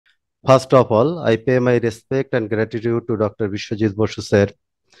First of all, I pay my respect and gratitude to Dr. Vishwajit Bosu sir,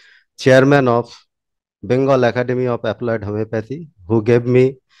 Chairman of Bengal Academy of Applied Homeopathy, who gave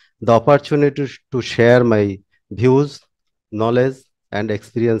me the opportunity to share my views, knowledge, and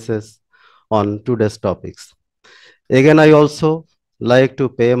experiences on today's topics. Again, I also like to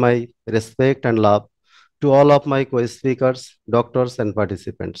pay my respect and love to all of my co-speakers, doctors, and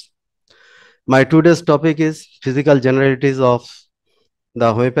participants. My today's topic is physical generalities of the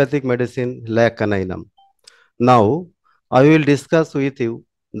homeopathic medicine lac caninum. Now, I will discuss with you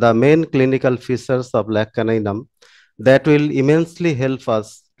the main clinical features of lac caninum that will immensely help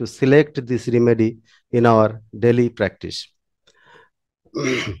us to select this remedy in our daily practice.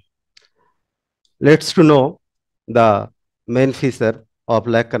 Let's to know the main feature of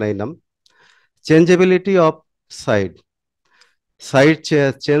lac caninum. Changeability of site.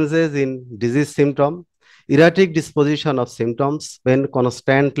 Changes in disease symptom, erratic disposition of symptoms when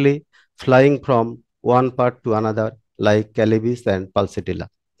constantly flying from one part to another like calibis and pulsatilla.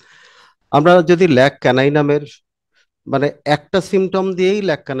 আমরা যদি lack ক্যানাইনামের মানে একটা symptom দিয়েই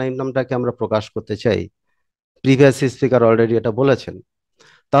lack ক্যানাইনামটাকে আমরা প্রকাশ করতে চাই, previous speaker already এটা বলেছেন,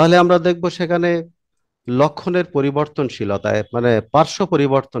 তাহলে আমরা দেখব সেখানে লক্ষণের পরিবর্তনশীলতায় মানে পার্শ্ব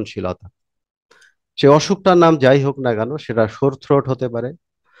পরিবর্তনশীলতা। সে অসুখটার নাম যাই হোক না কেন, সেটা সোর থ্রোট হতে পারে,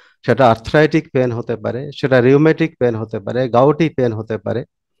 সেটা আর্থ্রাইটিক পেন হতে পারে, সেটা রিউমেটিক পেন হতে পারে, গাউটি পেন হতে পারে,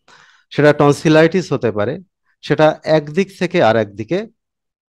 সেটা টনসিলাইটিস হতে পারে, সেটা একদিক থেকে আর একদিকে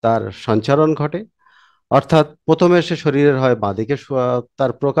তার সঞ্চারণ ঘটে। অর্থাৎ প্রথমে সে শরীরের হয় বাঁদিকে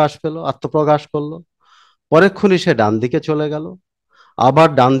তার প্রকাশ পেল, আত্মপ্রকাশ করলো, পরেক্ষণই সে ডান দিকে চলে গেল, আবার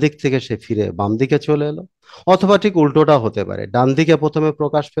ডান দিক থেকে সে ফিরে বাম দিকে চলে এলো, অথবা ঠিক উল্টোটা হতে পারে, ডান দিকে প্রথমে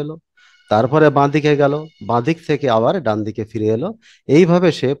প্রকাশ পেল, তারপরে বাঁ দিকে গেল, বাঁ দিক থেকে আবার ডান দিকে ফিরে এলো। এইভাবে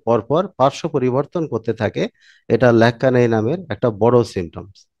সে পরপর পার্শ্ব পরিবর্তন করতে থাকে। এটা ল্যাক্কানাই নামের একটা বড়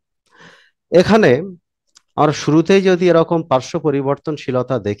সিমটমস। এখানে আমরা শুরুতেই যদি এরকম পার্শ্ব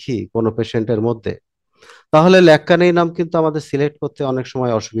পরিবর্তনশীলতা দেখি কোনো পেশেন্টের মধ্যে, তাহলে ল্যাক্কানাই নাম কিন্তু আমাদের সিলেক্ট করতে অনেক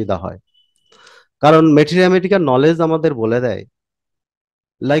সময় অসুবিধা হয়। কারণ মেটেরিয়ামেটিক্যাল নলেজ আমাদের বলে দেয়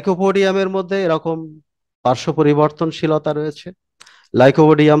লাইকোপোডিয়ামের মধ্যে এরকম পার্শ্ব পরিবর্তনশীলতা রয়েছে।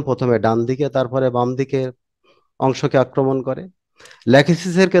 লাইকোপোডিয়াম প্রথমে ডান দিকে তারপরে বাম দিকে অংশকে আক্রমণ করে।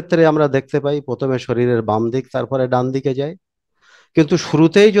 ল্যাকিসিসের ক্ষেত্রে আমরা দেখতে পাই প্রথমে শরীরের বাম দিক তারপরে ডান দিকে যায়। কিন্তু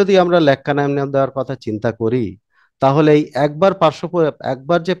শুরুতেই যদি আমরা ল্যাক্কানাইম দেওয়ার কথা চিন্তা করি, তাহলে এই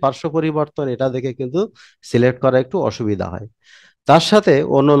একবার যে পার্শ্ব পরিবর্তন এটা দেখে কিন্তু সিলেক্ট করা একটু অসুবিধা হয়। তার সাথে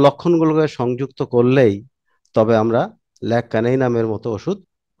অন্য লক্ষণগুলোকে সংযুক্ত করলেই তবে আমরা ল্যাক্কানাইনামের মতো ওষুধ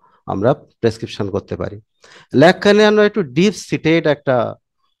আমরা প্রেসক্রিপশন করতে পারি। ল্যাক্কানিয়ান একটু ডিপ সিটেড একটা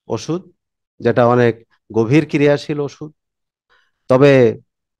ওষুধ, যেটা অনেক গভীর ক্রিয়াশীল ওষুধ। তবে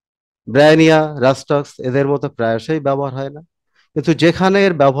ব্রায়ানিয়া, রাস্টক্স এদের মতো প্রায়শই ব্যবহার হয় না, কিন্তু যেখানে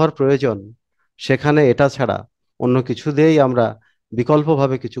এর ব্যবহার প্রয়োজন সেখানে এটা ছাড়া অন্য কিছু দিয়েই আমরা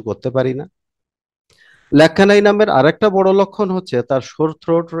বিকল্পভাবে কিছু করতে পারি না। ল্যাক্কানাইনামের আরেকটা বড় লক্ষণ হচ্ছে তার সোর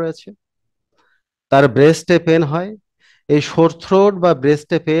থ্রোট রয়েছে, তার ব্রেস্টে পেন হয়। এই সোর থ্রোট বা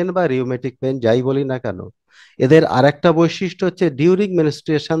ব্রেস্টে পেন বা রিউমেটিক পেন যাই বলি না কেন, এদের আরেকটা বৈশিষ্ট্য হচ্ছে ডিউরিং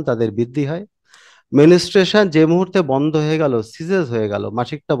মেনস্ট্রুয়েশন তাদের বৃদ্ধি হয়। মেনস্ট্রুয়েশন যে মুহূর্তে বন্ধ হয়ে গেল, সিজেস হয়ে গেল,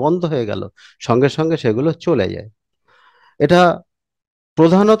 মাসিকটা বন্ধ হয়ে গেল, সঙ্গে সঙ্গে সেগুলো চলে যায়। এটা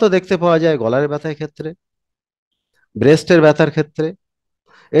প্রধানত দেখতে পাওয়া যায় গলার ব্যথার ক্ষেত্রে, ব্রেস্টের ব্যথার ক্ষেত্রে।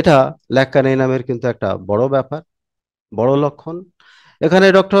 এটা ল্যাক্কানাইনামের কিন্তু একটা বড় ব্যাপার, বড় লক্ষণ। এখানে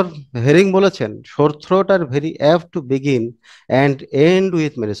ডক্টর হেরিং বলেছেন সোর throat are very apt to begin and end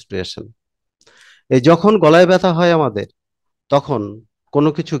with menstruation. এই যখন গলায় ব্যথা হয় আমাদের, তখন কোনো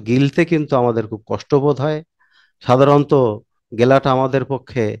কিছু গিলতে কিন্তু আমাদের খুব কষ্টবোধ হয়। সাধারণত গেলাটা আমাদের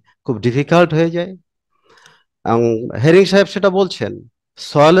পক্ষে খুব ডিফিকাল্ট হয়ে যায়। এবং হেরিং সাহেব সেটা বলছেন,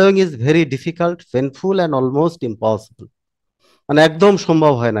 swallowing is very difficult, painful and almost impossible. মানে একদম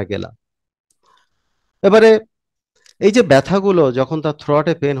সম্ভব হয় না গেলা। এবারে এই যে ব্যথাগুলো যখন তার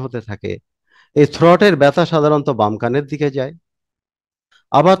থ্রোটে পেন হতে থাকে, এই থ্রোটের ব্যথা সাধারণত বাম কানের দিকে যায়।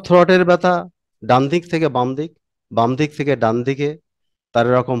 আবার থ্রোটের ব্যথা ডান দিক থেকে বাম দিক, বাম দিক থেকে ডান দিকে, তার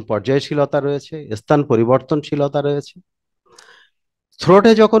এরকম পর্যায়শীলতা রয়েছে, স্থান পরিবর্তনশীলতা রয়েছে।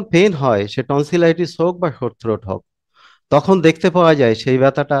 থ্রোটে যখন পেন হয়, সে টনসিলাইটিস হোক বা শোর থ্রোট হোক, তখন দেখতে পাওয়া যায় সেই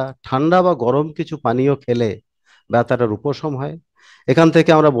ব্যথাটা ঠান্ডা বা গরম কিছু পানীয় খেলে ব্যথাটার উপশম হয়। এখান থেকে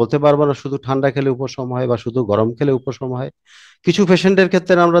আমরা বলতে পারবো না শুধু ঠান্ডা খেলে উপশম হয় বা শুধু গরম খেলে উপশম হয়। কিছু পেশেন্টের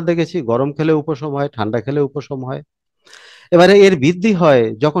ক্ষেত্রে আমরা দেখেছি গরম খেলে উপশম হয়, ঠান্ডা খেলে উপশম হয়। এবারে এর বৃদ্ধি হয়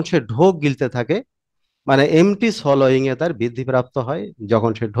যখন সে ঢোক গিলতে থাকে, মানে এমটি সলোয়িং এ তার বৃদ্ধিপ্রাপ্ত হয়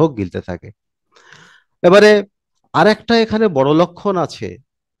যখন সে ঢোক গিলতে থাকে। এবারে আরেকটা এখানে বড় লক্ষণ আছে,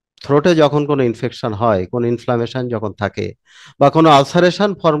 থ্রোটে যখন কোনো ইনফেকশন হয়, কোনো ইনফ্লামেশন যখন থাকে বা কোনো আলসারেশন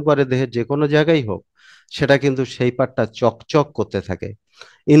ফর্ম করে দেহের যে কোনো জায়গায় হোক, সেটা কিন্তু সেই পার্টটা চকচক করতে থাকে।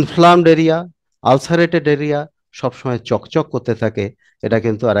 ইনফ্লামড এরিয়া, আলসারেটেড এরিয়া সবসময় চকচক করতে থাকে, এটা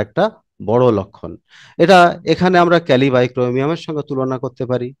কিন্তু আর একটা বড় লক্ষণ। এটা এখানে আমরা ক্যালিবাইক্রোমিয়ামের সঙ্গে তুলনা করতে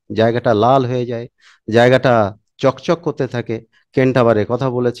পারি। জায়গাটা লাল হয়ে যায়, জায়গাটা চকচক করতে থাকে। কেন্ট আবার কথা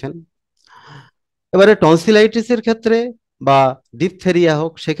বলেছেন। এবারে টনসিলাইটিসের ক্ষেত্রে বা ডিপথেরিয়া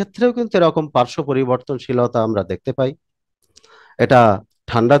হোক, সেক্ষেত্রেও কিন্তু এরকম পার্শ্ব পরিবর্তনশীলতা আমরা দেখতে পাই। এটা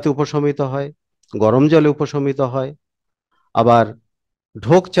ঠান্ডাতে উপশমিত হয়, গরম জলে উপশমিত হয়, আবার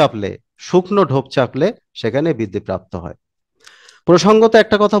ঢোক চাপলে, শুকনো ঢোক চাপলে সেখানে বৃদ্ধিপ্রাপ্ত হয়। প্রসঙ্গত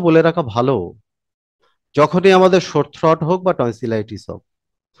একটা কথা বলে রাখা ভালো, যখনই আমাদের শর্ট থ্রট হোক বা টনসিলাইটিস হোক,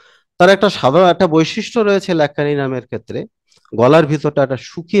 তার একটা সাধারণ একটা বৈশিষ্ট্য রয়েছে ল্যাকানিনামের ক্ষেত্রে, গলার ভিতরটা একটা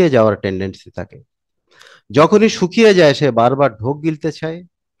শুকিয়ে যাওয়ার টেন্ডেন্সি থাকে। যখনই শুকিয়ে যায় সে বারবার ঢোক গিলতে চায়,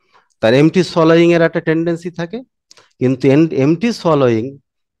 তার এমটি সোয়ালোয়িং এর একটা টেন্ডেন্সি থাকে। কিন্তু এমটি সোয়ালোয়িং,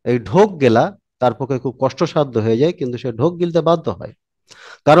 এই ঢোক গেলা তার পক্ষে খুব কষ্টসাধ্য হয়ে যায়, কিন্তু সে ঢোক গিলতে বাধ্য হয়।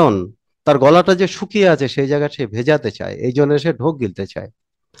 কারণ তার গলাটা যে শুকিয়ে আছে সেই জায়গায় সে ভেজাতে চায়, এই জন্য সে ঢোক গিলতে চায়।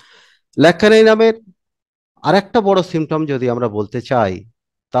 ল্যাকানিনামের আরেকটা বড় সিমটম যদি আমরা বলতে চাই,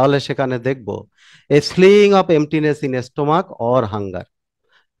 তাহলে সেখানে দেখব a feeling of এমটিনেস in stomach or hunger,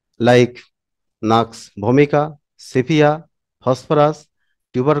 like নাক্স ভূমিকা, sepia, phosphorus,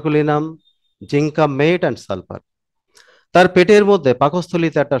 tuberculinum, জিঙ্কা mate and sulphur. তার পেটের মধ্যে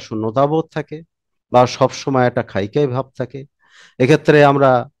পাকস্থলীতে একটা শূন্যতাবোধ থাকে বা সবসময় একটা খাইখাই ভাব থাকে। এক্ষেত্রে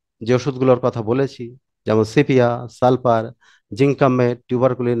আমরা যে ওষুধগুলোর কথা বলেছি, যেমন সিপিয়া, সালফার, জিঙ্কামেট,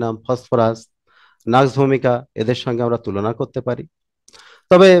 টিউবারকুলিনাম, ফসফরাস, নাক্স ভূমিকা, এদের সঙ্গে আমরা তুলনা করতে পারি।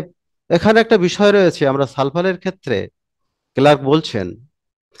 তবে এখানে একটা বিষয় রয়েছে, আমরা সালফারের ক্ষেত্রে ক্লার্ক বলছেন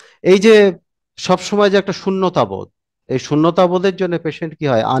এই যে সবসময় যে একটা শূন্যতাবোধ, এই শূন্যতাবোধের জন্য পেশেন্ট কি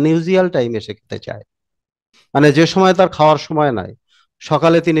হয়, আনইউজুয়াল টাইমে এসে খেতে চায়। মানে যে সময় তার খাওয়ার সময় নাই,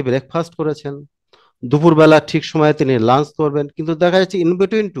 সকালে তিনি ব্রেকফাস্ট করেছেন, দুপুরবেলা ঠিক সময়ে তিনি লাঞ্চ করবেন, কিন্তু দেখা যাচ্ছে in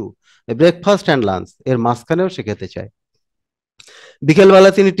between two breakfast and lunch এর মাঝখানেও সে খেতে চায়। বিকেলবেলা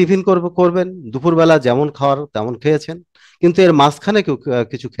তিনি টিফিন করবেন, দুপুরবেলা যেমন খাওয়ার তেমন খেয়েছেন, কিন্তু এর মাঝখানে কেউ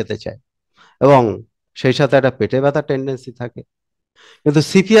কিছু খেতে চায়, এবং সেই সাথে একটা পেটে ব্যথার টেন্ডেন্সি থাকে। কিন্তু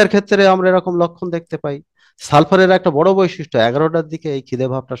সিপিআর ক্ষেত্রে আমরা এরকম লক্ষণ দেখতে পাই। সালফারের একটা বড় বৈশিষ্ট্য, 11টার দিকে এই খিদে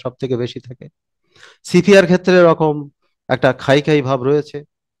ভাবটা সব থেকে বেশি থাকে। সিপিআর ক্ষেত্রে এরকম একটা খাই খাই ভাব রয়েছে।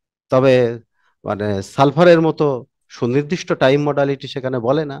 তবে মানে সালফারের মতো সুনির্দিষ্ট টাইম মডালিটি সেখানে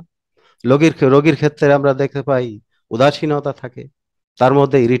বলে না। রোগীর ক্ষেত্রে আমরা দেখতে পাই উদাসীনতা থাকে, তার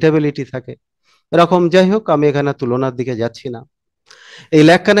মধ্যে ইরিটেবিলিটি থাকে। এরকম যাই হোক, আমি এখানে তুলনার দিকে যাচ্ছি না। এই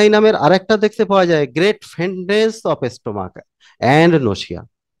ল্যাকানাই নামের আরেকটা দেখতে পাওয়া যায়, গ্রেট ফেন্ডনেস অফ স্টোমাক অ্যান্ড নোশিয়া।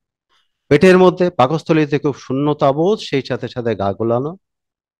 পেটের মধ্যে পাকস্থলীতে খুব শূন্যতা বোধ, সেই সাথে সাথে গা গোলানো,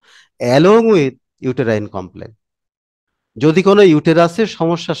 অ্যালং উইথ ইউটেরাইন কমপ্লেন। যদি কোনো ইউটেরাসের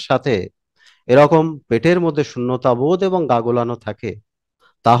সমস্যার সাথে এরকম পেটের মধ্যে শূন্যতা বোধ এবং গা গোলানো থাকে,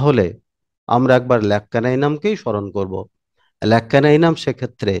 তাহলে আমরা একবার ল্যাক্কানাইনামকেই স্মরণ করব। ল্যাক্কানাইনাম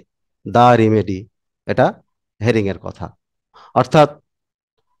সেক্ষেত্রে দা রিমেডি, এটা হেরিং এর কথা। অর্থাৎ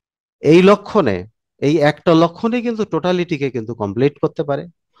এই লক্ষণে, এই একটা লক্ষণে কিন্তু টোটালিটিকে কিন্তু কমপ্লিট করতে পারে।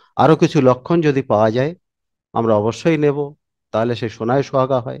 আরো কিছু লক্ষণ যদি পাওয়া যায় আমরা অবশ্যই নেব, তাহলে সে সোনায়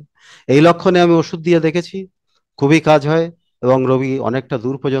সোহাগা হয়। এই লক্ষণে আমি ওষুধ দিয়ে দেখেছি, খুবই কাজ হয় এবং রোগী অনেকটা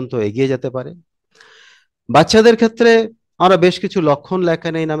দূর পর্যন্ত এগিয়ে যেতে পারে। বাচ্চাদের ক্ষেত্রে আমরা বেশ কিছু লক্ষণ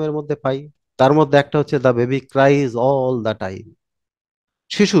লেখানেই নামের মধ্যে পাই। তার মধ্যে একটা হচ্ছে the baby cries all the time.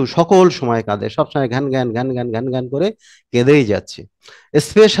 শিশু সকল সময় কাঁদে, সবসময় ঘ্যান ঘ্যান ঘ্যান ঘ্যান ঘ্যান ঘ্যান করে কেঁদেই যাচ্ছে।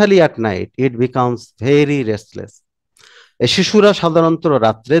 Specially at night it becomes very restless. এই শিশুরা সাধারণত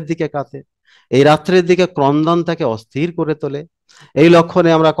রাত্রের দিকে কাঁদে, এই রাত্রের দিকে ক্রন্দন তাকে অস্থির করে তোলে। এই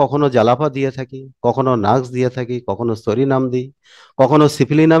লক্ষণে আমরা কখনো জালাপা দিয়ে থাকি, কখনো নাক্স দিয়ে থাকি, কখনো সরিনাম দিই, কখনো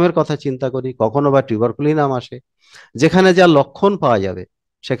সিফিলিনামের কথা চিন্তা করি, কখনো বা টিউবারকুলিনাম আসে। যেখানে যা লক্ষণ পাওয়া যাবে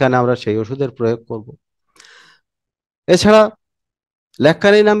সেখানে আমরা সেই ওষুধের প্রয়োগ করব। এছাড়া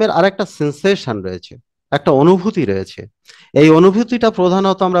ল্যাকানিনামের আরেকটা সেন্সেশন রয়েছে, একটা অনুভূতি রয়েছে। এই অনুভূতিটা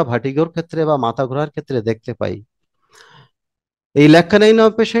প্রধানত আমরা ভার্টিগোর ক্ষেত্রে বা মাথা ঘোরার ক্ষেত্রে দেখতে পাই। এই ল্যাকানাইনাম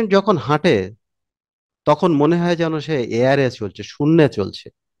পেশেন্ট যখন হাঁটে তখন মনে হয় যেন সে এয়ারে চলছে, শূন্যে চলছে,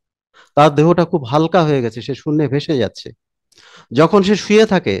 তার দেহটা খুব হালকা হয়ে গেছে, সে শূন্যে ভেসে যাচ্ছে। যখন সে শুয়ে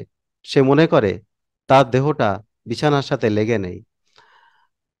থাকে সে মনে করে তার দেহটা বিছানার সাথে লেগে নেই।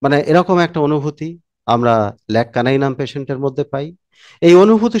 মানে এরকম একটা অনুভূতি আমরা ল্যাকানাইনাম পেশেন্টের মধ্যে পাই। এই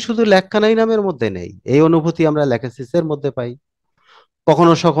অনুভূতি শুধু ল্যাকানাইনামের মধ্যে নেই, এই অনুভূতি আমরা ল্যাকেসিসের মধ্যে পাই,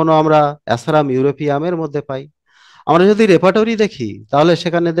 কখনো সখনো আমরা অ্যাসারাম ইউরোপিয়ামের মধ্যে পাই। আমরা যদি রেপার্টরি দেখি তাহলে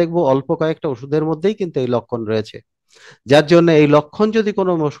সেখানে দেখব অল্প কয়েকটা ওষুধের মধ্যেই কিন্তু এই লক্ষণ রয়েছে। যার জন্য এই লক্ষণ যদি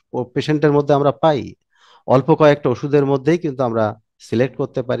কোনো পেশেন্টের মধ্যে আমরা পাই, অল্প কয়েকটা ওষুধের মধ্যেই কিন্তু আমরা সিলেক্ট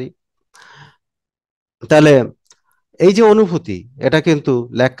করতে পারি। তাহলে এই যে অনুভূতি, এটা কিন্তু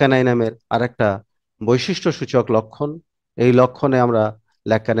ল্যাক্কানাইনামের আরেকটা বৈশিষ্ট্য সূচক লক্ষণ। এই লক্ষণে আমরা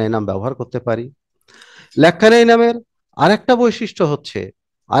ল্যাক্কানাইনাম ব্যবহার করতে পারি। ল্যাক্কানাইনামের আরেকটা বৈশিষ্ট্য হচ্ছে,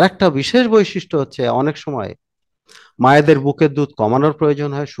 আরেকটা বিশেষ বৈশিষ্ট্য হচ্ছে, অনেক সময় মায়েদের বুকের দুধ কমানোর প্রয়োজন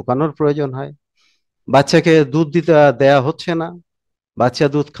হয়, শুকানোর প্রয়োজন হয়, বাচ্চাকে দুধ দিতে দেয়া হচ্ছে না, বাচ্চা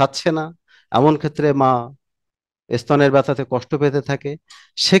দুধ খাচ্ছে না, এমন ক্ষেত্রে মা স্তনের ব্যথাতে কষ্ট পেতে থাকে।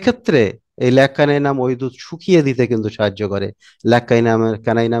 সেক্ষেত্রে এই ল্যাক্কানাইনাম ওই দুধ শুকিয়ে দিতে কিন্তু সাহায্য করে।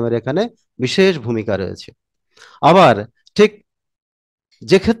 ক্যানাইনামের এখানে বিশেষ ভূমিকা রয়েছে। আবার ঠিক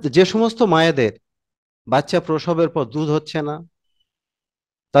যে ক্ষেত্রে, যে সমস্ত মায়েদের বাচ্চা প্রসবের পর দুধ হচ্ছে না,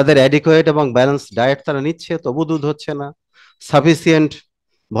 তাদের অ্যাডিকুয়েট এবং ব্যালেন্স ডায়েট তারা নিচ্ছে তবু দুধ হচ্ছে না, সাফিসিয়েন্ট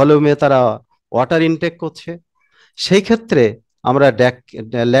ভলিউমে তারা ওয়াটার ইনটেক করছে, সেই ক্ষেত্রে আমরা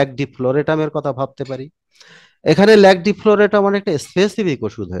ল্যাকডিফ্লোরেটামের কথা ভাবতে পারি। এখানে ল্যাকডিফ্লোরেটাম অনেকটা স্পেসিফিক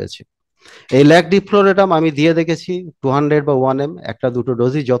ওষুধ হয়েছে। এই ল্যাকডিফ্লোরেটাম আমি দিয়ে দেখেছি 200 বা 1 ml, একটা দুটো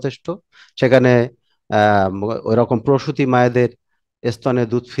ডোজই যথেষ্ট। সেখানে ওইরকম প্রসূতি মায়েদের স্তনে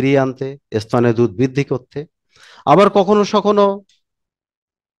দুধ ফিরিয়ে আনতে, স্তনে দুধ বৃদ্ধি করতে। আবার কখনো কখনো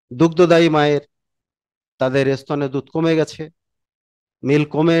দুগ্ধদায়ী মায়ের, তাদের স্তনে দুধ কমে গেছে, মিল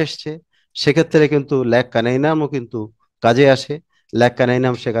কমে এসছে, সেক্ষেত্রে কিন্তু ল্যাককানাইনামও কিন্তু কাজে আসে।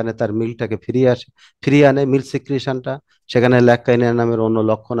 ল্যাককানাইনাম সেখানে তার মিলটাকে ফিরিয়ে আনে, মিল সিক্রিশনটা। সেখানে ল্যাককানাইনামের অন্য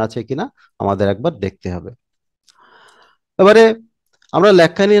লক্ষণ আছে কিনা আমাদের একবার দেখতে হবে। এবারে আমরা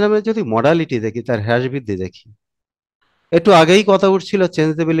ল্যাককানাইনামের যদি মডালিটি দেখি, তার হ্রাস বৃদ্ধি দেখি, একটু আগেই কথা উঠছিল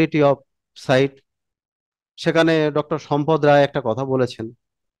চেঞ্জেবিলিটি অফ সাইট। সেখানে ডক্টর সম্পদ রায় একটা কথা বলেছেন।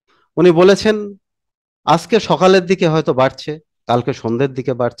 উনি বলেছেন আজকে সকালের দিকে হয়তো বাড়ছে, কালকে সন্ধ্যের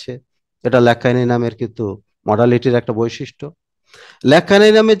দিকে বাড়ছে। এটা ল্যাকানিনামের কিন্তু মডালিটির একটা বৈশিষ্ট্য।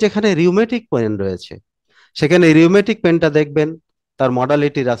 ল্যাকানিনামের যেখানে রিউমেটিক পেন রয়েছে, সেখানে রিউমেটিক পেনটা দেখবেন তার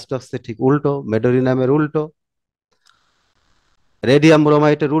মডালিটি আস্তে আস্তে ঠিক উল্টো, মেডোরিনামের উল্টো, রেডিয়াম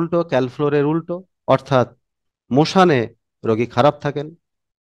ব্রোমাইটের উল্টো, ক্যালফ্লোরের উল্টো। অর্থাৎ মোশানে রোগী খারাপ থাকেন,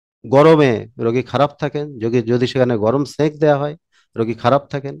 গরমে রোগী খারাপ থাকেন, যদি যদি সেখানে গরম সেঁক দেওয়া হয় রোগী খারাপ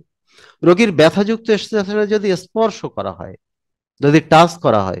থাকেন। রোগীর ব্যথাযুক্ত স্টেশনে যদি স্পর্শ করা হয়, যদি টাচ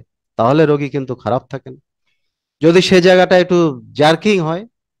করা হয়, তাহলে রোগী কিন্তু খারাপ থাকেন। যদি সে জায়গাটা একটু জার্কিং হয়,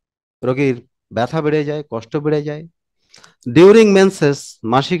 রোগীর ব্যথা বেড়ে যায়, কষ্ট বেড়ে যায়। ডিউরিং মেন্সেস,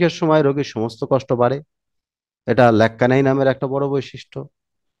 মাসিকের সময় রোগীর সমস্ত কষ্ট বাড়ে। এটা ল্যাক্কানাই নামের একটা বড় বৈশিষ্ট্য।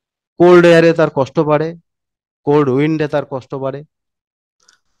 কোল্ড এয়ারে তার কষ্ট বাড়ে, কোল্ড উইন্ডে তার কষ্ট বাড়ে।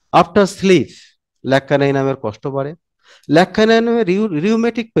 আফটার স্লিপ ল্যাক্কানাই নামের কষ্ট বাড়ে। ল্যাক্কানাই নামের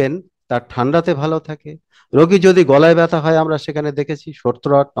রিউমেটিক পেন তার ঠান্ডাতে ভালো থাকে। রোগী যদি গলায় ব্যথা হয়, আমরা সেখানে দেখেছি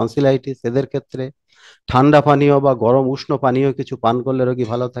শোথরোট, টনসিলাইটিস, এদের ক্ষেত্রে ঠান্ডা পানীয় বা গরম উষ্ণ পানীয় কিছু পান করলে রোগী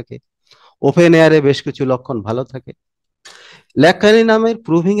ভালো থাকে। ওপেন এয়ারে বেশ কিছু লক্ষণ ভালো থাকে। ল্যাকানি নামের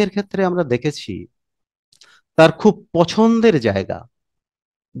প্রুভিং এর ক্ষেত্রে আমরা দেখেছি তার খুব পছন্দের জায়গা,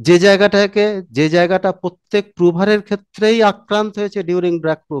 যে জায়গাটা প্রত্যেক প্রুভারের ক্ষেত্রেই আক্রান্ত হয়েছে ডিউরিং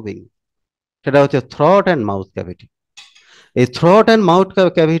ড্রাগ প্রুভিং, সেটা হচ্ছে থ্রট অ্যান্ড মাউথ ক্যাভিটি। এই থ্রট অ্যান্ড মাউথ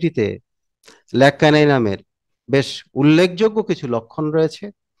ক্যাভিটিতে ল্যাকানি নামের বেশ উল্লেখযোগ্য কিছু লক্ষণ রয়েছে,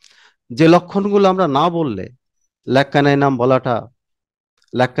 যে লক্ষণগুলো আমরা না বললে ল্যাকানাইনাম বলাটা,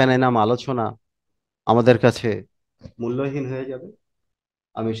 ল্যাকানাইনাম আলোচনা আমাদের কাছে মূল্যহীন হয়ে যাবে।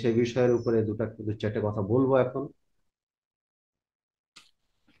 আমি সেই বিষয়ের উপরে দু চারটে কথা বলবো এখন।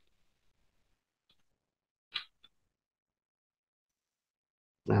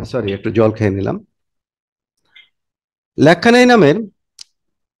 সরি, একটু জল খেয়ে নিলাম। ল্যাকানাইনামের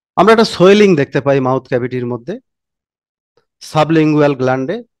আমরা একটা সোয়েলিং দেখতে পাই মাউথ ক্যাভিটির মধ্যে, সাবলিঙ্গুয়াল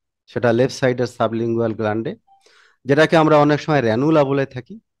গ্ল্যান্ডে, সেটা লেফট সাইডের সাবলিঙ্গুয়াল গ্ল্যান্ডে, যেটাকে আমরা অনেক সময় র্যানুলা বলে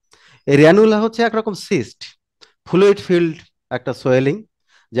থাকি। এই র্যানুলা হচ্ছে একরকম সিস্ট, ফ্লুইড ফিল্ড একটা সোয়েলিং,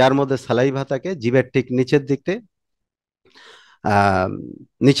 যার মধ্যে সালাইভা থাকে জিভের ঠিক নিচের দিকে,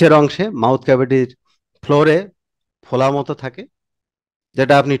 নিচের অংশে মাউথ ক্যাভিটির ফ্লোরে ফোলা মতো থাকে,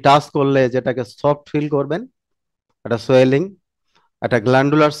 যেটা আপনি টাচ করলে যেটাকে সফট ফিল করবেন। একটা সোয়েলিং, একটা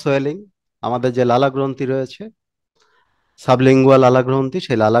গ্ল্যান্ডুলার সোয়েলিং। আমাদের যে লালা গ্রন্থি রয়েছে, সাবলিঙ্গুয়াল লালা গ্রন্থি,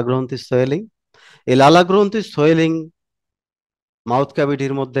 সেই লালা গ্রন্থির সোয়েলিং। এই লালা গ্রন্থির সোয়েলিং মাউথ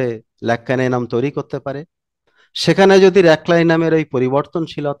ক্যাভিটির মধ্যে ল্যাক্কানাইনাম তৈরি করতে পারে। সেখানে যদি ল্যাক্কানাইনামের এই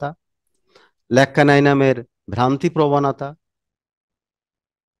পরিবর্তনশীলতা, ল্যাক্কানাইনামের ভ্রান্তি প্রবণতা,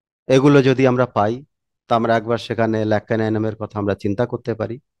 এগুলো যদি আমরা পাই, তা আমরা একবার সেখানে ল্যাক্কানাইনামের কথা আমরা চিন্তা করতে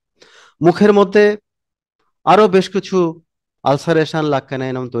পারি। মুখের মধ্যে আরো বেশ কিছু আলসারেশন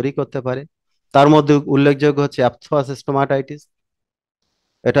ল্যাক্কানাইনাম তৈরি করতে পারে। তার মধ্যে উল্লেখযোগ্য হচ্ছে অ্যাপথোয়াস স্টোমাটাইটিস।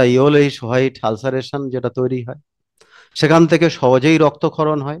 এটা ইয়েলোইশ হোয়াইট আলসারেশন যেটা তৈরি হয়। সেখান থেকে সহজেই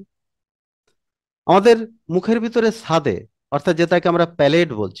রক্তক্ষরণ হয়। আমাদের মুখের ভিতরে ছাদে, অর্থাৎ যেটাকে আমরা প্যালেট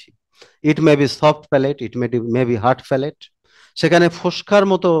বলছি, ইট may be soft palate, it may be hard palette, সেখানে ফোস্কার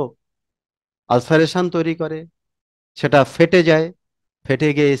মতো আলসারেশন তৈরি করে, সেটা ফেটে যায়, ফেটে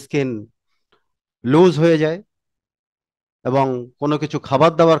গিয়ে স্কিন লুজ হয়ে যায়, এবং কোনো কিছু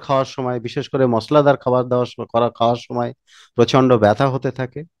খাবার দাবার খাওয়ার সময়, বিশেষ করে মশলাদার খাবার দাবার খাওয়ার সময় প্রচন্ড ব্যথা হতে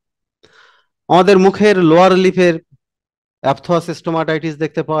থাকে। আমাদের মুখের লোয়ার লিপের অ্যাপথোয়াসিস্টোমাটাইটিস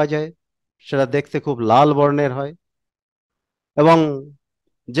দেখতে পাওয়া যায়, সেটা দেখতে খুব লাল বর্ণের হয়। এবং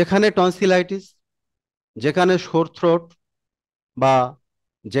যেখানে টনসিলাইটিস, যেখানে সোর থ্রোট, বা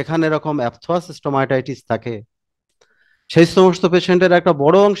যেখানে এরকম অ্যাপথোয়াসিস্টোমাটাইটিস থাকে, সেই সমস্ত পেশেন্টের একটা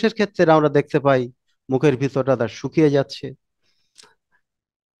বড় অংশের ক্ষেত্রে আমরা দেখতে পাই মুখের ভিতরটা তার শুকিয়ে যাচ্ছে,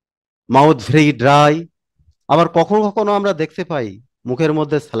 মাউথ ভেরি ড্রাই। আবার কখনো কখনো আমরা দেখতে পাই মুখের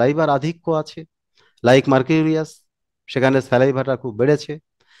মধ্যে স্যালাইভার আধিক্য আছে, লাইক মার্কিউরিয়াস, সেখানে স্যালাইভাটা খুব বেড়েছে,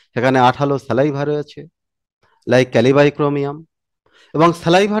 সেখানে আঠালো স্যালাইভা রয়েছে, লাইক ক্যালিবাইক্রোমিয়াম, এবং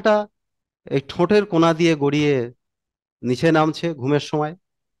স্যালাইভাটা এই ঠোঁটের কোণা দিয়ে গড়িয়ে নিচে নামছে ঘুমের সময়,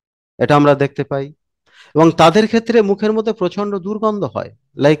 এটা আমরা দেখতে পাই। এবং তাদের ক্ষেত্রে মুখের মধ্যে প্রচন্ড দুর্গন্ধ হয়,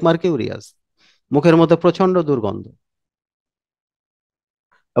 লাইক মার্কিউরিয়াস, মুখের মধ্যে প্রচন্ড দুর্গন্ধ,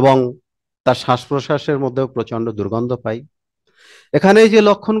 এবং তার শ্বাস প্রশ্বাসের মধ্যেও প্রচন্ড দুর্গন্ধ পাই। এখানে এই যে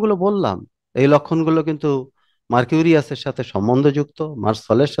লক্ষণগুলো বললাম, এই লক্ষণগুলো কিন্তু মার্কিউরিয়াসের সাথে সম্বন্ধযুক্ত,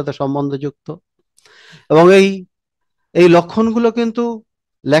 মার্সলের সাথে সম্বন্ধযুক্ত। এবং এই এই লক্ষণগুলো কিন্তু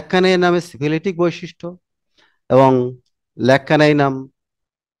ল্যাক্কানাই নামে সিফিলিটিক বৈশিষ্ট্য, এবং ল্যাক্কানাই নাম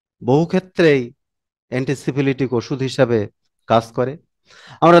বহু ক্ষেত্রেই অ্যান্টিসিফিলিটিক ওষুধ হিসাবে কাজ করে।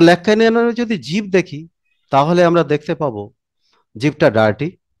 আমরা ল্যাক্কানাই নামে যদি জীব দেখি, তাহলে আমরা দেখতে পাবো জীবটা ডার্টি,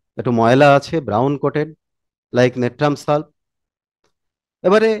 একটু ময়লা আছে, ব্রাউন কোটেড, লাইক নেট্রাম সাল্প।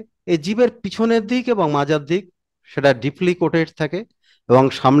 এবারে এই জীবের পিছনের দিক এবং মাজার দিক সেটা ডিপলি কোটেড থাকে, এবং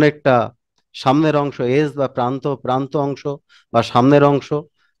সামনের অংশ, এজ বা প্রান্ত প্রান্ত অংশ বা সামনের অংশ,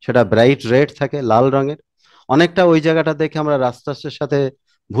 সেটা ব্রাইট রেড থাকে, লাল রঙের। অনেকটা ওই জায়গাটা দেখে আমরা রাস্তার সাথে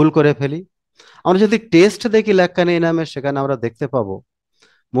ভুল করে ফেলি। আমরা যদি টেস্ট দেখি ল্যাক্কানি নামে, সেখানে আমরা দেখতে পাবো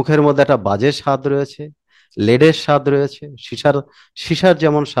মুখের মধ্যে একটা বাজে স্বাদ রয়েছে, লেডের স্বাদ রয়েছে, সীসার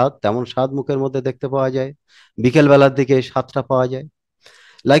যেমন স্বাদ তেমন স্বাদ মুখের মধ্যে দেখতে পাওয়া যায়। বিকেল বেলার দিকে এই স্বাদটা পাওয়া যায়।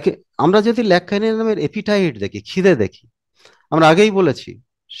 লাইক আমরা যদি ল্যাক্কানি নামের এপিটাইট দেখি, খিদে দেখি, আমরা আগেই বলেছি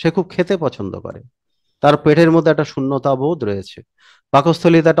সে খুব খেতে পছন্দ করে, তার পেটের মধ্যে একটা শূন্যতা বোধ রয়েছে,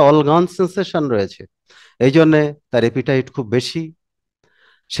 পাকস্থলীতে একটা অলগান সেন্সেশন রয়েছে, এই জন্যে তার এপিটাইট খুব বেশি,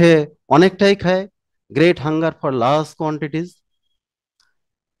 সে অনেকটাই খায়। Great hunger for large quantities,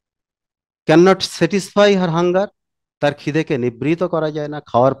 can not satisfy her hunger, তার খিদেকে নিবৃত করা যায় না,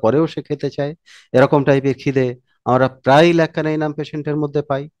 খাওয়ার পরেও সে খেতে চায়, এরকম টাইপের খিদে আমরা প্রায় ল্যাক্কানাইনাম পেশেন্টের মধ্যে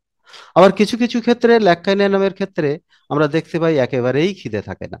পাই। আবার কিছু কিছু ক্ষেত্রে ল্যাক্কানাইনামের ক্ষেত্রে আমরা দেখতে পাই একেবারেই খিদে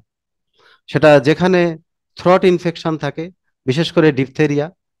থাকে না, সেটা যেখানে থ্রট ইনফেকশন থাকে, বিশেষ করে ডিপথেরিয়া,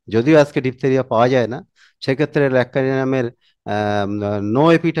 যদিও আজকে ডিপথেরিয়া পাওয়া যায় না, সেক্ষেত্রে ল্যাক্কানিয়ামের নো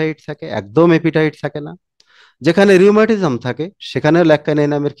এপিটাইট থাকে, একদম এপিটাইট থাকে না। যেখানে রিউমাটিজম থাকে, সেখানেও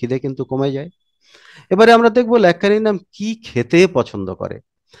ল্যাক্কানিয়ামের খিদে কিন্তু কমে যায়। এবারে আমরা দেখবো ল্যাক্কানিয়াম কি খেতে পছন্দ করে,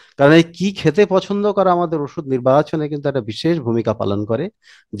 কারণ এই কি খেতে পছন্দ করা আমাদের ওষুধ নির্বাচনে কিন্তু একটা বিশেষ ভূমিকা পালন করে,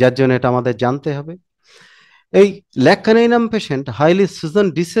 যার জন্য এটা আমাদের জানতে হবে। এই ল্যাক্কানিয়াম পেশেন্ট হাইলি সিজন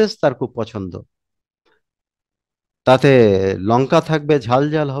ডিশেস তার খুব পছন্দ, তাতে লঙ্কা থাকবে, ঝাল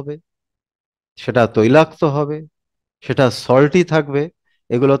ঝাল হবে, সেটা তৈলাক্ত হবে, সেটা সল্টি থাকবে,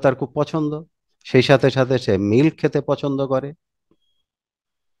 এগুলো তার খুব পছন্দ। সেই সাথে সাথে সে মিল্ক খেতে পছন্দ করে,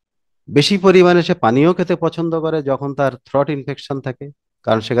 বেশি পরিমাণে সে পানীয় খেতে পছন্দ করে যখন তার থ্রট ইনফেকশন থাকে,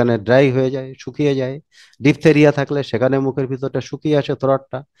 কারণ সেখানে ড্রাই হয়ে যায়, শুকিয়ে যায়। ডিপথেরিয়া থাকলে সেখানে মুখের ভিতরটা শুকিয়ে আসে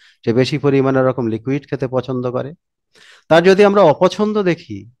থ্রটটা, সে বেশি পরিমাণে এরকম লিকুইড খেতে পছন্দ করে। তার যদি আমরা অপছন্দ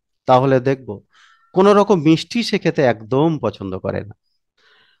দেখি, তাহলে দেখব কোন রকম মিষ্টি সে খেতে একদম পছন্দ করে না।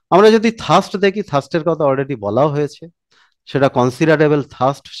 আমরা যদি থার্স্ট দেখি, থার্স্টের কথা অলরেডি বলাও হয়েছে, সেটা কনসিডারেবল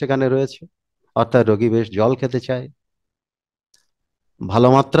থার্স্ট সেখানে রয়েছে, অর্থাৎ রোগী বেশ জল খেতে চায়, ভালো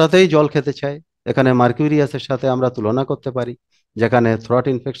মাত্রাতেই জল খেতে চায়। এখানে মার্কিউরিয়াসের সাথে আমরা তুলনা করতে পারি, যেখানে থ্রট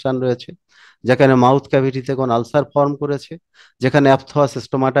ইনফেকশন রয়েছে, যেখানে মাউথ ক্যাভিটিতে কোন আলসার ফর্ম করেছে, যেখানে অ্যাপথোয়াস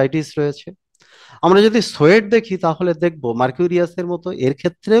স্টোমাটাইটিস রয়েছে। আমরা যদি সোয়েট দেখি, তাহলে দেখব মার্কিউরিয়াসের মতো এর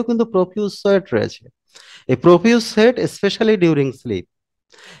ক্ষেত্রেও কিন্তু প্রফিউজ সোয়েট রয়েছে। এই profuse sweat specially during slip,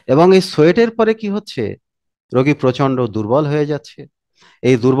 এবং এই সোয়েটের পরে কি হচ্ছে, রোগী প্রচন্ড দুর্বল হয়ে যাচ্ছে।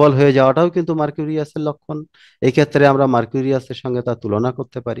 এই দুর্বল হয়ে যাওয়াটাও কিন্তু মার্কিউরিয়াসের লক্ষণ। এই ক্ষেত্রে আমরা মার্কিউরিয়াসের সঙ্গে তার তুলনা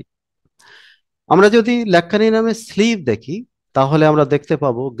করতে পারি। আমরা যদি ল্যাক্কানি নামে স্লিপ দেখি, তাহলে আমরা দেখতে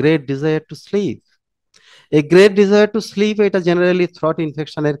পাবো গ্রেট ডিজায়ার টু স্লিপ। এই গ্রেট ডিজায়ার টু স্লিপ এটা জেনারেলি থ্রট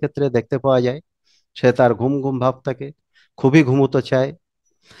ইনফেকশনের ক্ষেত্রে দেখতে পাওয়া যায়, সে তার ঘুম ঘুম ভাব থাকে, খুবই ঘুমোতে চায়,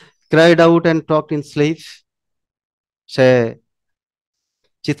 cried out and talk in slip, সে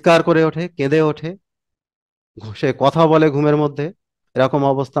চিৎকার করে ওঠে, কেঁদে ওঠে, সে কথা বলে ঘুমের মধ্যে, এরকম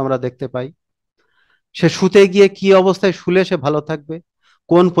অবস্থা আমরা দেখতে পাই। সে শুতে গিয়ে কি অবস্থায় শুলে সে ভালো থাকবে,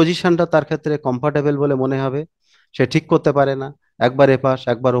 কোন পজিশনটা তার ক্ষেত্রে কমফর্টেবল বলে মনে হবে, সে ঠিক করতে পারে না। একবার এপাশ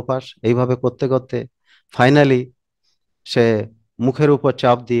একবার ওপাশ এইভাবে করতে করতে ফাইনালি সে মুখের উপর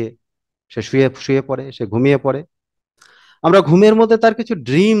চাপ দিয়ে সে শুয়ে শুয়ে পড়ে, সে ঘুমিয়ে পড়ে। আমরা ঘুমের মধ্যে তার কিছু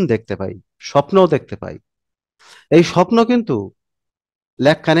ড্রিম দেখতে পাই, স্বপ্নও দেখতে পাই। এই স্বপ্ন কিন্তু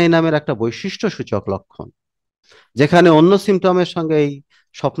ল্যাক নামের একটা বৈশিষ্ট্য সূচক লক্ষণ, যেখানে অন্য সিমটমের সঙ্গে এই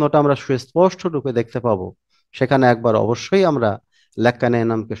স্বপ্নটা আমরা সুস্পষ্ট রূপে দেখতে পাবো। সেখানে একবার অবশ্যই আমরা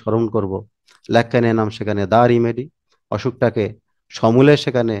ল্যাক্কানেনামকে স্মরণ করব। ল্যাক্কানেনাম সেখানে দা রিমেডি, অসুখটাকে সমূলে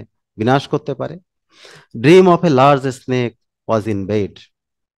সেখানে বিনাশ করতে পারে। Dream of a large snake was in bed,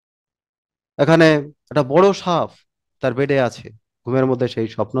 এখানে একটা বড় সাপ তার বেডে আছে, ঘুমের মধ্যে সেই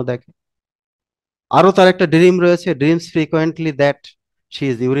স্বপ্ন দেখে। আরো তার একটা ড্রিম রয়েছে, dreams frequently that she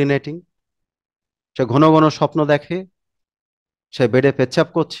is ইউরিনেটিং, সে ঘন ঘন স্বপ্ন দেখে সে বেডে পেচ্ছাপ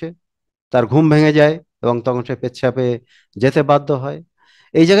করছে, তার ঘুম ভেঙে যায় এবং তখন সে পেচ্ছাপে যেতে বাধ্য হয়।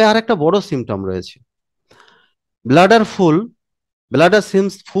 এই জায়গায় আর একটা বড় সিমটম রয়েছে, ব্লাডার ফুল, ব্লাডার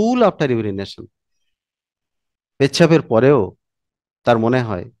সিমস ফুল আফটার ইউরিনেশন, পেচ্ছাপের পরেও তার মনে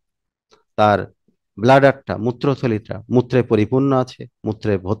হয় তার ব্লাডারটা, মূত্রথলিটা মূত্রে পরিপূর্ণ আছে,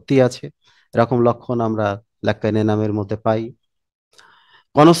 মূত্রে ভর্তি আছে, এরকম লক্ষণ আমরা ল্যাক্কানেনামের মধ্যে পাই।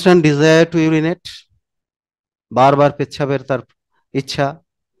 কনস্ট্যান্ট ডিজায়ার টু ইউরিনেট, বারবার পেচ্ছাপের তার ইচ্ছা,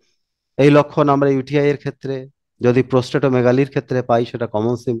 এই লক্ষণ আমরা ইউটিআই এর ক্ষেত্রে, যদি প্রোস্টেটোমেগালির ক্ষেত্রে পাই সেটা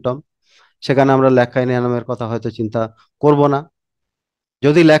কমন সিমটম, সেখানে আমরা ল্যাক্কানেনামের কথা হয়তো চিন্তা করব না।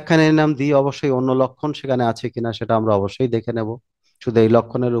 যদি ল্যাক্কানেনাম দিই অবশ্যই অন্য লক্ষণ সেখানে আছে কিনা সেটা আমরা অবশ্যই দেখে নেব, শুধু এই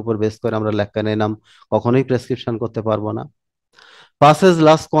লক্ষণের উপর বেস করে আমরা ল্যাক্কানেনাম কখনোই প্রেসক্রিপশন করতে পারবো না। পাসেস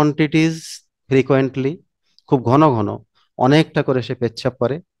লার্জ কোয়ান্টিটিজ ফ্রিকোয়েন্টলি, খুব ঘন ঘন অনেকটা করে সে পেচ্ছাপ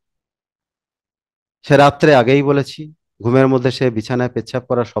করে। সে রাত্রে, আগেই বলেছি, ঘুমের মধ্যে সে বিছানায় পেচ্ছাপ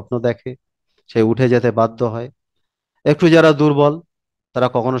করার স্বপ্ন দেখে, সে উঠে যেতে বাধ্য হয়। একটু যারা দুর্বল তারা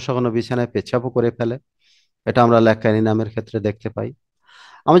কখনো কখনো বিছানায় পেচ্ছাপও করে ফেলে, এটা আমরা ল্যাক্কানেনামের ক্ষেত্রে দেখতে পাই।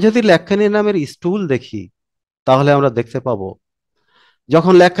 আমরা যদি ল্যাক্কানেনামের স্টুল দেখি তাহলে আমরা দেখতে পাবো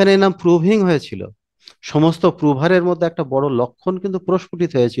যখন ল্যাক্কানেনাম প্রুভিং হয়েছিল, সমস্ত প্রুভারের মধ্যে একটা বড় লক্ষণ কিন্তু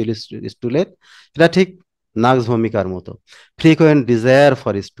প্রস্ফুটিত হয়েছিল স্টুলের, এটা ঠিক নাক্স ভূমিকার মতো, frequent desire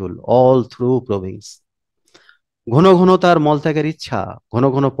for স্টুল all through প্রুভিংস, ঘন ঘন তার মলত্যাগের ইচ্ছা, ঘন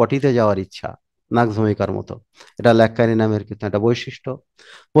ঘন পটিতে যাওয়ার ইচ্ছা, নাক্স ভূমিকার মতো। এটা ল্যাক্কানেনামের কিন্তু একটা বৈশিষ্ট্য,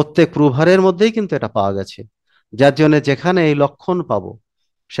 প্রত্যেক প্রুভারের মধ্যেই কিন্তু এটা পাওয়া গেছে। যার জন্য যেখানে এই লক্ষণ পাবো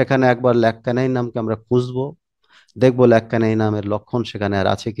সেখানে একবার ল্যাক্কানেনামকে আমরা খুঁজবো, দেখবো ল্যাক্কানেনামের লক্ষণ সেখানে আর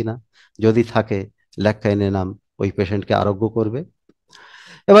আছে কিনা। যদি থাকে ল্যাক্কানেনাম ওই পেশেন্টকে আরোগ্য করবে।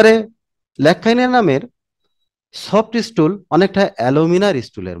 এবারে ল্যাক্কানেনামের সফট স্টুল অনেকটা অ্যালুমিনার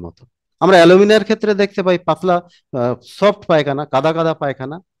স্টুলের মতো। আমরা অ্যালুমিনিয়ার ক্ষেত্রে দেখতে পাই পাতলা সফট পায়খানা, কাদা কাদা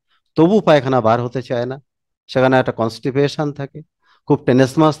পায়খানা, তবু পায়খানা বার হতে চায় না, সেখানে একটা কনস্টিপেশন থাকে, খুব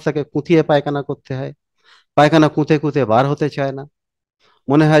টেনেসমাস থাকে, কুঁথিয়ে পায়খানা করতে হয়, পায়খানা কুঁতে কুঁতে বার হতে চায় না,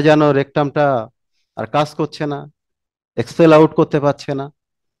 মনে হয় যেন রেকটামটা আর কাজ করছে না, এক্সপেল আউট করতে পারছে না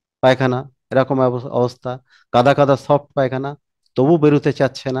পায়খানা, এরকম অবস্থা, কাদা কাদা সফট পায়খানা, তবু বেরোতে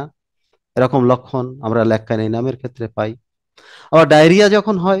চাচ্ছে না, এরকম লক্ষণ আমরা ল্যাক্কানেনামের ক্ষেত্রে পাই। আবার ডায়রিয়া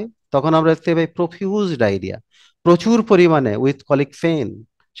যখন হয় তখন আমরা দেখতে পাই প্রফিউজ ডায়রিয়া, প্রচুর পরিমাণে উইথ কলিক পেন,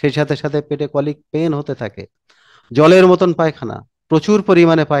 সেই সাথে সাথে পেটে কলিক পেন হতে থাকে, জলের মতন পায়খানা, প্রচুর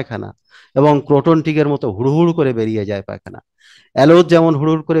পরিমাণে পায়খানা, এবং ক্রোটনটিকের মতো হুড়হুড় করে বেরিয়ে যায় পায়খানা। অ্যালোজ যেমন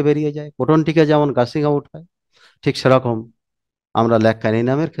হুড়হুড় করে বেরিয়ে যায়, ক্রোটনটিকে যেমন গাসিং আউট হয়, ঠিক সেরকম আমরা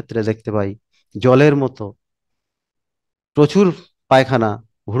ল্যাক্কানেনামের ক্ষেত্রে দেখতে পাই জলের মতো প্রচুর পায়খানা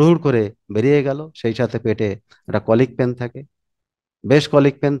হুড়হুড় করে বেরিয়ে গেল, সেই সাথে পেটে একটা কলিক পেন থাকে, বেশ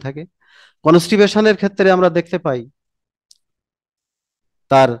কলিক পেন থাকে। কনস্টিপেশনের ক্ষেত্রে আমরা দেখতে পাই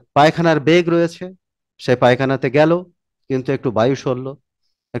তার পায়খানার বেগ রয়েছে, সে পায়খানাতে গেল কিন্তু একটু বায়ু সরল,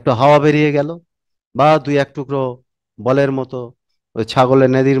 একটু হাওয়া বেরিয়ে গেল, বা দুই এক টুকরো বলের মতো, ওই ছাগলের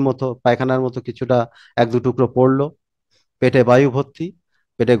নেদির মতো পায়খানার মতো কিছুটা এক দু টুকরো পড়লো, পেটে বায়ু ভর্তি,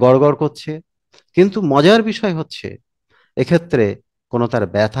 পেটে গড়গড় করছে, কিন্তু মজার বিষয় হচ্ছে এক্ষেত্রে কোনো তার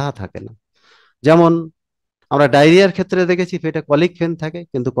ব্যথা থাকে না। যেমন আমরা ডায়রিয়ার ক্ষেত্রে দেখেছি পেটে কলিক পেন থাকে,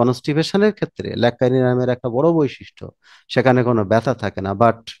 কিন্তু কনস্টিপেশনের ক্ষেত্রে ল্যাক্কানিনামের একটা বড় বৈশিষ্ট্য, সেখানে কোনো ব্যথা থাকে না,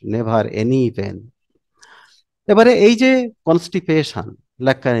 বাট নেভার এনি পেন। এবারে এই যে কনস্টিপেশন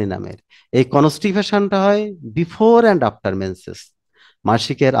ল্যাক্কানিনামের, এই কনস্টিপেশনটা হয় বিফোর অ্যান্ড আফটার মেন্সেস,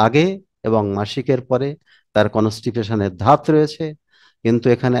 মাসিকের আগে এবং মাসিকের পরে তার কনস্টিপেশনের ধাত রয়েছে। কিন্তু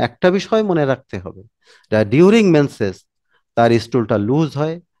এখানে একটা বিষয় মনে রাখতে হবে, ডিউরিং মেন্সেস তার স্টুলটা লুজ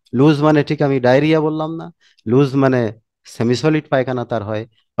হয়। লুজ মানে ঠিক আমি ডায়রিয়া বললাম না, লুজ মানে সেমিসলিড পায়খানা তার হয়।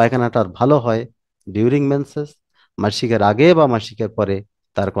 পায়খানাটার ভালো হয় ডিউরিং মেন্সেস, মাসিকের আগে বা মাসিকের পরে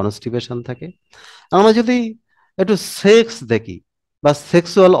তার কনস্টিপেশন থাকে। আমরা যদি একটু সেক্স দেখি বা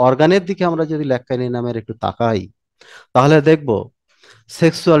সেক্সুয়াল অর্গানের দিকে আমরা যদি ল্যাক্কানি নামের একটু তাকাই, তাহলে দেখব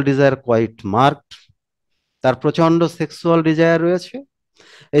সেক্সুয়াল ডিজায়ার কোয়াইট মার্কড, তার প্রচন্ড সেক্সুয়াল ডিজায়ার রয়েছে।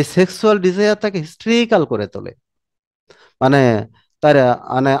 এই সেক্সুয়াল ডিজায়ার তাকে হিস্ট্রিক্যাল করে তোলে, মানে তার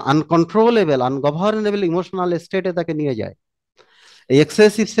মানে আনকন্ট্রোলেবল আনগভর্নেবল ইমোশনাল স্টেটে তাকে নিয়ে যায়। এই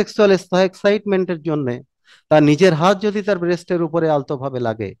এক্সেসিভ সেক্সুয়াল এক্সাইটমেন্টের জন্য তার নিজের হাত যদি তার ব্রেস্টের উপরে আলতোভাবে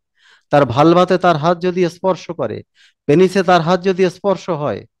লাগে, তার ভালভাতে তার হাত যদি স্পর্শ করে, পেনিসে তার হাত যদি স্পর্শ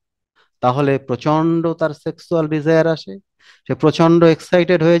হয়, তাহলে প্রচন্ড তার সেক্সুয়াল ডিজায়ার আসে, সে প্রচন্ড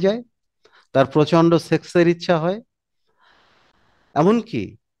এক্সাইটেড হয়ে যায়, তার প্রচন্ড সেক্সের ইচ্ছা হয়। এমনকি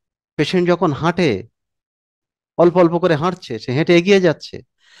পেশেন্ট যখন হাঁটে, অল্প অল্প করে হাঁটছে, সে হেঁটে এগিয়ে যাচ্ছে,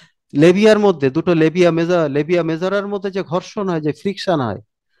 লেবিয়ার মধ্যে দুটো লেবিয়া মেজরার মধ্যে যে ঘর্ষণ হয়, যে ফ্রিকশন হয়,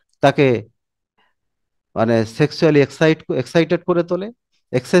 তাকে মানে সেক্সুয়ালি এক্সাইটেড করে তোলে,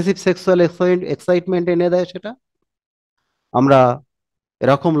 এক্সেসিভ সেক্সুয়াল এক্সাইটমেন্ট এনে দেয় সেটা। আমরা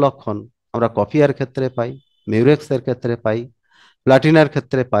এরকম লক্ষণ আমরা কফিয়ার ক্ষেত্রে পাই, মিউরেক্সের ক্ষেত্রে পাই, প্লাটিনার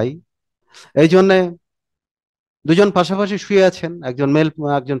ক্ষেত্রে পাই। এই জন্যে দুজন পাশাপাশি শুয়ে আছেন, একজন মেল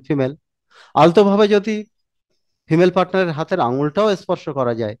একজন ফিমেল, আলতোভাবে যদি ফিমেল পার্টনারের হাতের আঙুলটাও স্পর্শ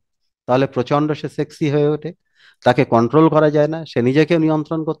করা যায়, তাহলে প্রচন্ড সে সেক্সি হয়ে ওঠে, তাকে কন্ট্রোল করা যায় না, সে নিজেকে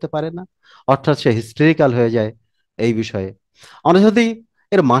নিয়ন্ত্রণ করতে পারে না, অর্থাৎ সে হিস্টেরিক্যাল হয়ে যায় এই বিষয়ে। আমরা যদি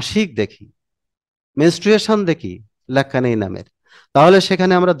এর মাসিক দেখি, মেনস্ট্রুয়েশন দেখি ল্যাক্কানেই নামের, তাহলে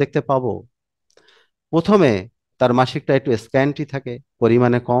সেখানে আমরা দেখতে পাবো প্রথমে তার মাসিকটা একটু স্ক্যান্টি থাকে,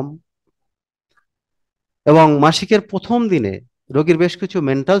 পরিমাণে কম, এবং মাসিকের প্রথম দিনে রোগীর বেশ কিছু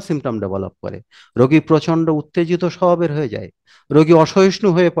মেন্টাল সিমটম ডেভেলপ করে। রোগী প্রচন্ড উত্তেজিত স্বভাবের হয়ে যায়, রোগী অসহিষ্ণু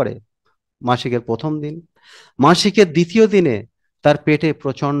হয়ে পড়ে মাসিকের প্রথম দিন। মাসিকের দ্বিতীয় দিনে তার পেটে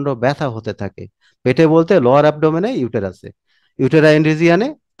প্রচন্ড ব্যথা হতে থাকে, পেটে বলতে লোয়ার অ্যাবডোমেনে, ইউটেরাসে, ইউটেরাইন রিজিয়ানে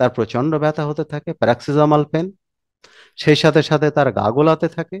তার প্রচন্ড ব্যথা হতে থাকে, প্যারাক্সিজামাল পেন। সেই সাথে সাথে তার গা গোলাতে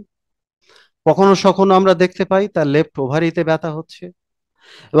থাকে। কখনো সখনো আমরা দেখতে পাই তার লেফট ওভারিতে ব্যথা হচ্ছে,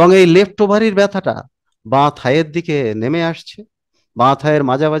 এবং এই লেফট ওভারির ব্যথাটা বাঁ থায়ের দিকে নেমে আসছে, বাঁ থায়ের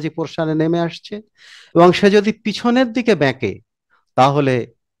মাঝামাঝি পোর্শনে নেমে আসছে, এবং সে যদি পিছনের দিকে ব্যাঁকে, তাহলে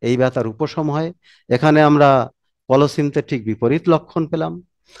এই ব্যথার উপশম হয়। এখানে আমরা কলসিন্থের ঠিক বিপরীত লক্ষণ পেলাম।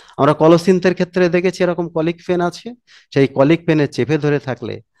 আমরা কলসিন্থের ক্ষেত্রে দেখেছি এরকম কলিক পেন আছে, সেই কলিক পেনে চেপে ধরে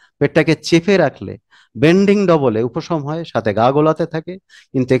থাকলে, পেটটাকে চেপে রাখলে বেন্ডিং ডবলে উপশম হয়, সাথে গা গোলাতে থাকে।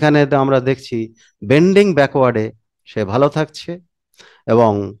 কিন্তু এখানে আমরা দেখছি বেন্ডিং ব্যাকওয়ার্ডে সে ভালো থাকছে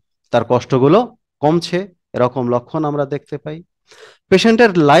এবং তার কষ্টগুলো কমছে, এরকম লক্ষণ আমরা দেখতে পাই।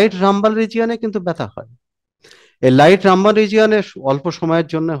 পেশেন্টের লাইট রাম্বাল রিজিয়নে কিন্তু ব্যথা হয়, এই লাইট রাম্বাল রিজিয়নে অল্প সময়ের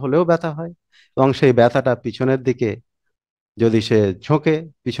জন্য হলেও ব্যথা হয়, এবং সেই ব্যথাটা পিছনের দিকে যদি সে ঝোঁকে,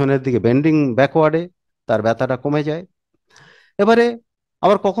 পিছনের দিকে বেন্ডিং ব্যাকওয়ার্ডে তার ব্যথাটা কমে যায়। এবারে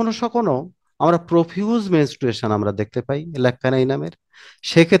আবার কখনো সখনো আমরা প্রফিউজ মেনস্ট্রুয়েশন আমরা দেখতে পাই ল্যাক্কানাই নামের।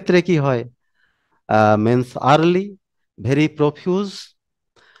 সেক্ষেত্রে কি হয়, men's early, very profuse,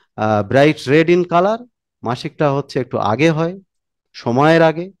 bright red in colour, মাসিকটা হচ্ছে একটু আগে হয়, সময়ের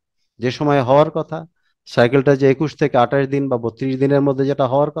আগে, যে সময় হওয়ার কথা, সাইকেলটা যে 21 থেকে 28 দিন বা 32 দিনের মধ্যে যেটা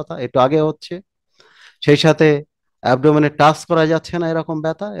হওয়ার কথা, একটু আগে হচ্ছে। সেই সাথে অ্যাবডোমেনে টাচ করা যাচ্ছে না, এরকম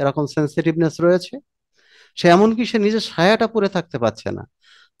ব্যথা, এরকম সেন্সিটিভনেস রয়েছে। সে এমনকি সে নিজের সায়াটা পরে থাকতে পারছে না,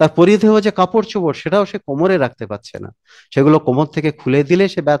 তার পরিধেয় যে কাপড় চোপড় সেটাও সে কোমরে রাখতে পারছে না, সেগুলো কোমর থেকে খুলে দিলে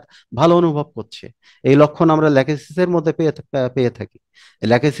সে ভালো অনুভব করছে। এই লক্ষণ আমরা ল্যাকেসিসের মধ্যে পেয়ে থাকি।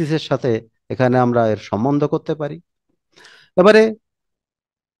 ল্যাকেসিসের সাথে এখানে আমরা এর সম্বন্ধ করতে পারি। এবারে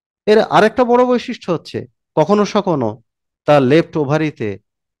এর আরেকটা বড় বৈশিষ্ট্য হচ্ছে, কখনো সখনো তার লেফট ওভারিতে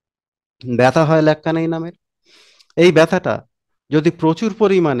ব্যথা হয় ল্যাক্কানেই নামের। এই ব্যথাটা যদি প্রচুর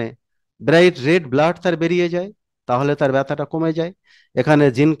পরিমাণে ব্রাইট রেড ব্লাড তার বেরিয়ে যায়, তাহলে তার ব্যথাটা কমে যায়। এখানে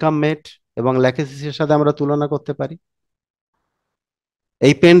জিনকাম মেট এবং ল্যাকেসিসের সাথে আমরা তুলনা করতে পারি।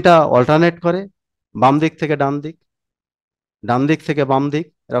 এই পেনটা অল্টারনেট করে, বাম দিক থেকে ডান দিক, ডান দিক থেকে বাম দিক,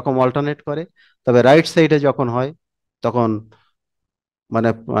 এরকম অল্টারনেট করে। তবে রাইট সাইডে যখন হয়, তখন মানে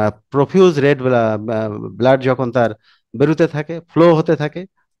প্রফিউজ রেড ব্লাড যখন তার বেরোতে থাকে, ফ্লো হতে থাকে,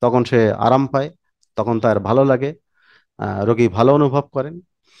 তখন সে আরাম পায়, তখন তার ভালো লাগে, রোগী ভালো অনুভব করেন।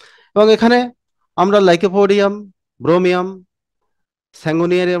 এবং এখানে আমরা লাইকোপোডিয়াম, ব্রোমিয়াম,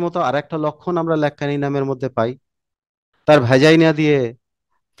 স্যাঙ্গোনিয়ারের মতো আরেকটা লক্ষণ আমরা ল্যাক্কানিনামের মধ্যে পাই। তার ভ্যাজাইনা দিয়ে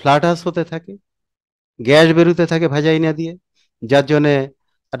ফ্লাটাস হতে থাকে, গ্যাস বেরোতে থাকে ভ্যাজাইনা দিয়ে, যার জন্যে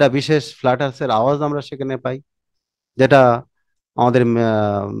একটা বিশেষ ফ্লাটাসের আওয়াজ আমরা সেখানে পাই, যেটা আমাদের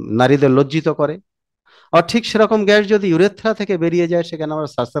নারীদের লজ্জিত করে। আর ঠিক সেরকম গ্যাস যদি ইউরেথ্রা থেকে বেরিয়ে যায়, সেখানে আমরা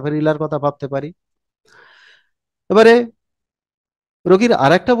সার্সাফেরিলার কথা ভাবতে পারি। এবারে রোগীর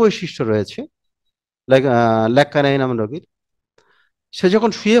আরেকটা বৈশিষ্ট্য রয়েছে, ল্যাক্কানাইনাম রোগীর, সে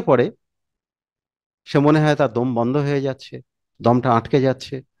যখন শুয়ে পড়ে সে মনে হয় তার দম বন্ধ হয়ে যাচ্ছে, দমটা আটকে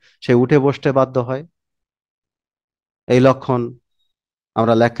যাচ্ছে, সে উঠে বসতে বাধ্য হয়। এই লক্ষণ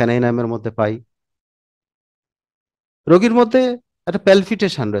আমরা ল্যাক্কানাইনামের মধ্যে পাই। রোগীর মধ্যে একটা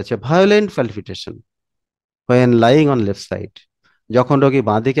প্যালপিটেশন রয়েছে, violent palpitation when lying on left side. যখন রোগী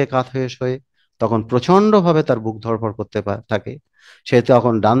বাঁদিকে কাত হয়ে শোয়ে তখন প্রচন্ডভাবে তার বুক ধড়ফড় করতে থাকে, সে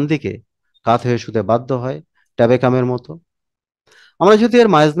তখন ডান দিকে কাত হয়ে শুতে বাধ্য হয়, ট্যাবেকামের মতো। আমরা যদি এর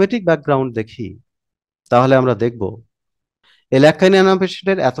মায়োজমেটিক ব্যাকগ্রাউন্ড দেখি, তাহলে আমরা দেখব এই ল্যাক্কানিয়ানা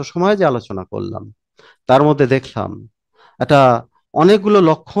পেশেন্টের এত সময় যে আলোচনা করলাম, তার মধ্যে দেখলাম একটা অনেকগুলো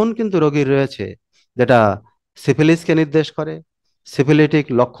লক্ষণ কিন্তু রোগীর রয়েছে, যেটা সিফিলিসকে নির্দেশ করে, সিফিলিটিক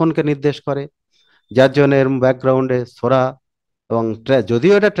লক্ষণকে নির্দেশ করে, যার জন্য এর ব্যাকগ্রাউন্ডে সোরা এবং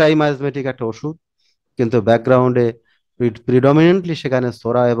যদিও এটা ট্রাইমাইজমেটিক একটা ওষুধ, কিন্তু ব্যাকগ্রাউন্ডে প্রিডমিনেন্টলি সেখানে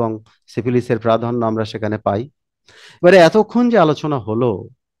সোরা এবং সিফিলিসের প্রাধান্য আমরা সেখানে পাই। এবারে এতক্ষণ যে আলোচনা হলো,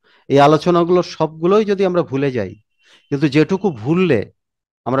 এই আলোচনাগুলো সবগুলোই যদি আমরা ভুলে যাই, কিন্তু যেটুকু ভুললে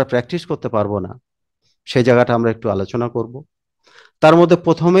আমরা প্র্যাকটিস করতে পারবো না, সেই জায়গাটা আমরা একটু আলোচনা করব। তার মধ্যে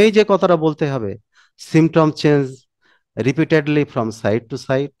প্রথমেই যে কথাটা বলতে হবে, symptom change repeatedly from side two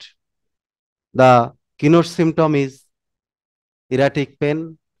side. The keynote symptom is ইরাটিক pen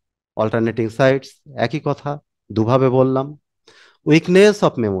alternating sides, একই কথা দুভাবে বললাম। Weakness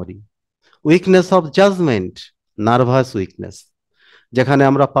of memory, weakness of judgement, nervous weakness যেখানে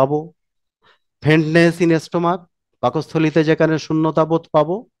আমরা পাবো, ফেন্টনেস ইন স্টোমাক, পাকস্থলিতে যেখানে শূন্যতা বোধ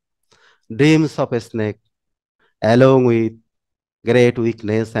পাবো, dreams of a snake along with great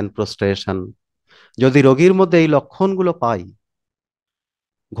weakness and prostration. যদি রোগীর মধ্যে এই লক্ষণগুলো পাই,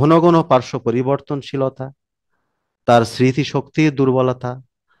 ঘন ঘন পার্শ্ব পরিবর্তনশীলতা, তার স্মৃতিশক্তির দুর্বলতা,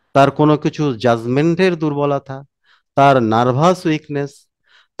 তার কোনো কিছু জাজমেন্টের দুর্বলতা, তার নার্ভাস উইকনেস,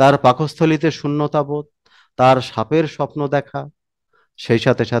 তার পাকস্থলিতে শূন্যতাবোধ, তার সাপের স্বপ্ন দেখা, সেই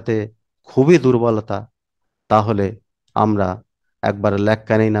সাথে সাথে খুবই দুর্বলতা, তাহলে আমরা একবার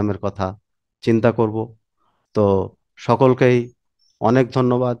ল্যাক্কানি নামের কথা চিন্তা করব। তো সকলকেই অনেক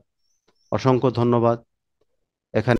ধন্যবাদ, অসংখ্য ধন্যবাদ। এখানে